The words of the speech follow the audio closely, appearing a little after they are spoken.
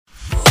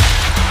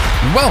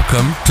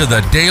Welcome to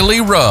the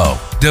Daily Row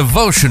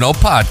Devotional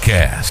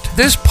Podcast.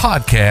 This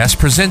podcast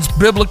presents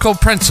biblical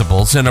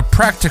principles in a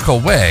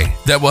practical way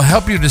that will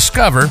help you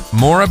discover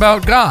more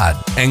about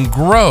God and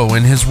grow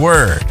in His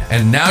Word.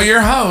 And now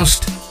your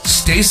host,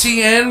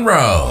 Stacey Ann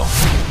Rowe.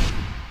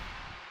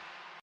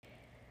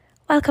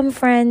 Welcome,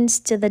 friends,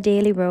 to the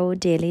Daily Row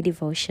Daily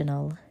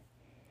Devotional.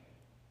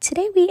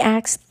 Today we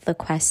ask the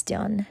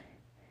question,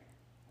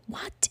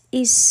 what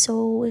is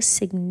so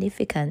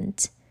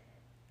significant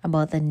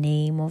about the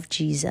name of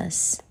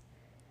Jesus?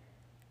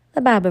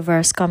 The Bible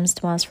verse comes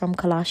to us from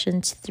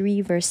Colossians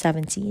 3 verse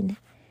 17.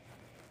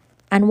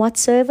 And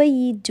whatsoever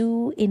ye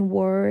do in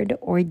word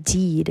or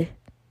deed,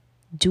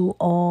 do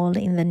all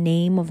in the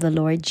name of the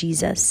Lord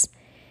Jesus,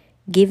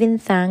 giving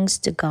thanks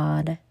to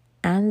God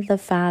and the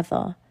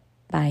Father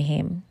by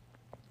Him.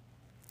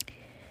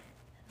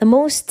 The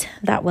most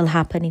that will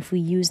happen if we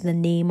use the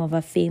name of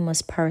a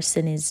famous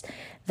person is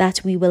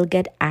that we will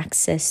get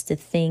access to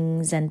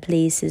things and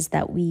places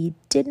that we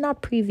did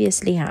not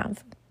previously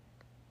have.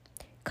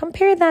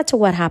 Compare that to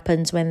what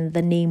happens when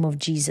the name of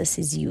Jesus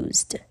is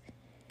used.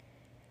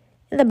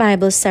 In the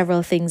Bible,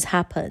 several things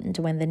happened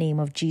when the name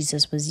of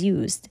Jesus was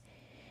used.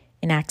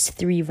 In Acts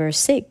 3 verse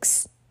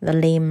 6, the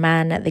lame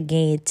man at the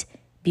gate,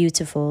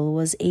 beautiful,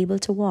 was able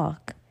to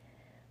walk.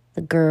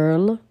 The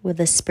girl with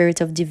the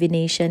spirit of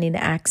divination in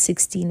Acts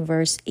 16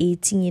 verse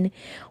 18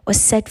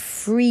 was set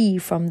free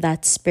from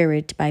that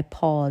spirit by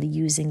Paul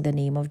using the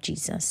name of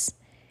Jesus.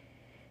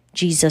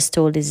 Jesus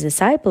told His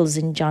disciples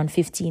in John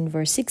 15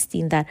 verse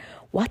 16 that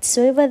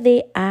whatsoever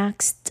they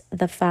asked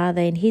the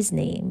Father in His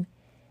name,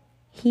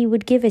 He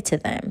would give it to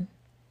them.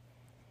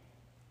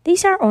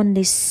 These are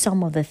only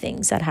some of the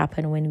things that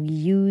happen when we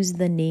use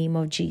the name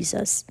of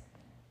Jesus.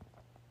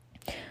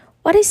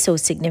 What is so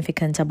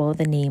significant about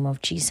the name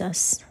of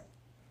Jesus?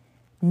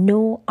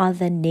 No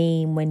other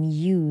name, when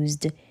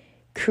used,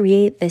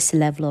 create this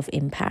level of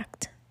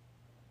impact.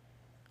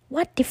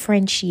 What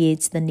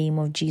differentiates the name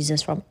of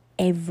Jesus from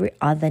every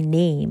other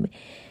name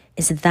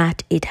is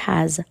that it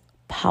has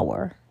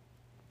power.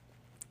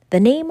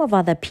 The name of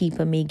other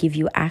people may give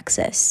you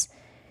access,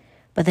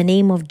 but the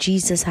name of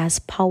Jesus has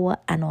power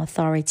and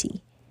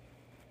authority.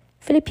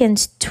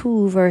 Philippians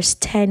 2 verse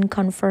 10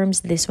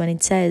 confirms this when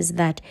it says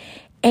that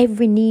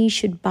every knee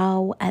should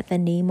bow at the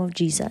name of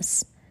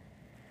Jesus.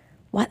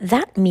 What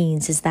that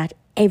means is that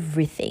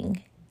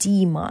everything,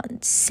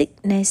 demons,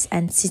 sickness,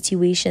 and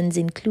situations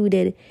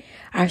included,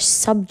 are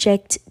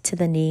subject to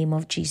the name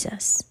of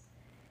Jesus.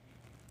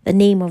 The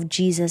name of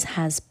Jesus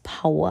has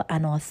power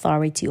and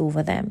authority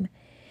over them.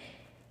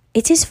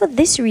 It is for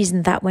this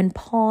reason that when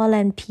Paul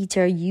and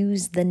Peter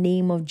used the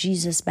name of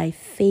Jesus by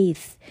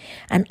faith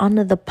and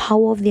under the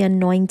power of the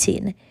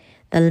anointing,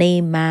 the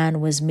lame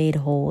man was made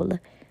whole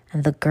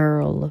and the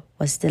girl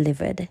was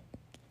delivered.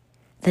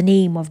 The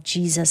name of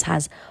Jesus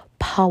has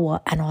power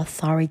and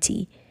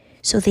authority,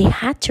 so they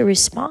had to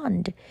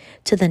respond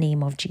to the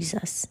name of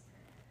Jesus.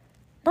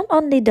 Not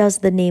only does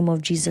the name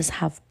of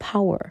Jesus have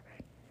power,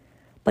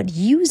 but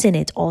using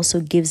it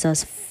also gives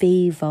us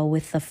favor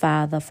with the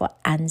Father for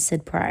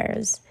answered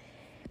prayers.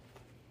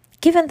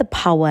 Given the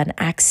power and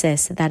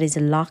access that is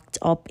locked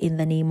up in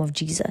the name of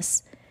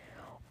Jesus,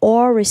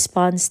 our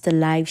response to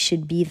life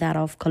should be that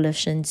of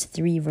Colossians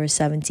 3 verse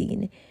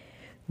 17.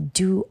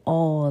 Do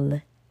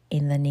all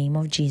in the name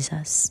of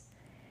Jesus.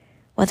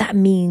 What that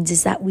means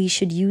is that we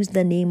should use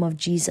the name of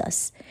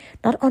Jesus,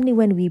 not only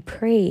when we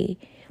pray,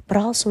 but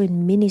also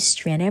in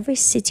ministry and every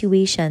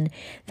situation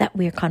that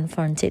we're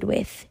confronted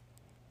with.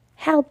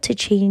 Help to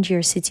change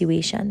your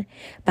situation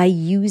by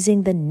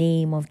using the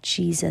name of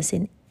Jesus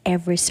in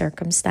every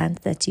circumstance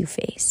that you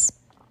face.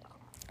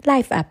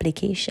 Life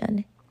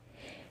application.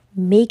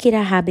 Make it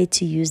a habit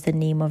to use the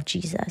name of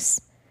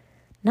Jesus,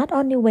 not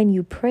only when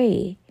you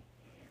pray,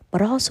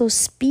 but also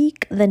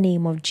speak the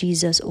name of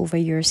Jesus over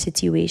your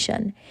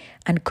situation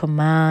and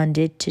command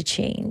it to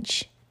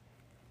change.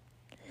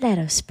 Let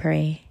us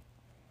pray.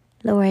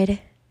 Lord,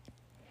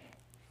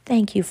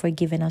 thank you for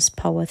giving us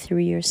power through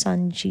your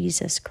Son,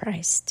 Jesus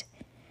Christ.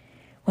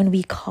 When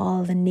we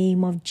call the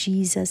name of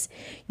Jesus,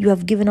 you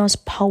have given us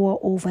power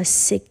over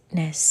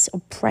sickness,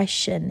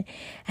 oppression,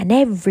 and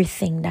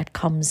everything that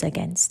comes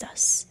against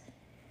us.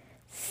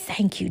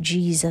 Thank you,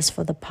 Jesus,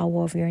 for the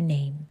power of your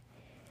name.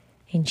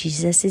 In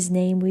Jesus'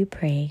 name we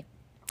pray.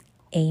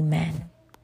 Amen.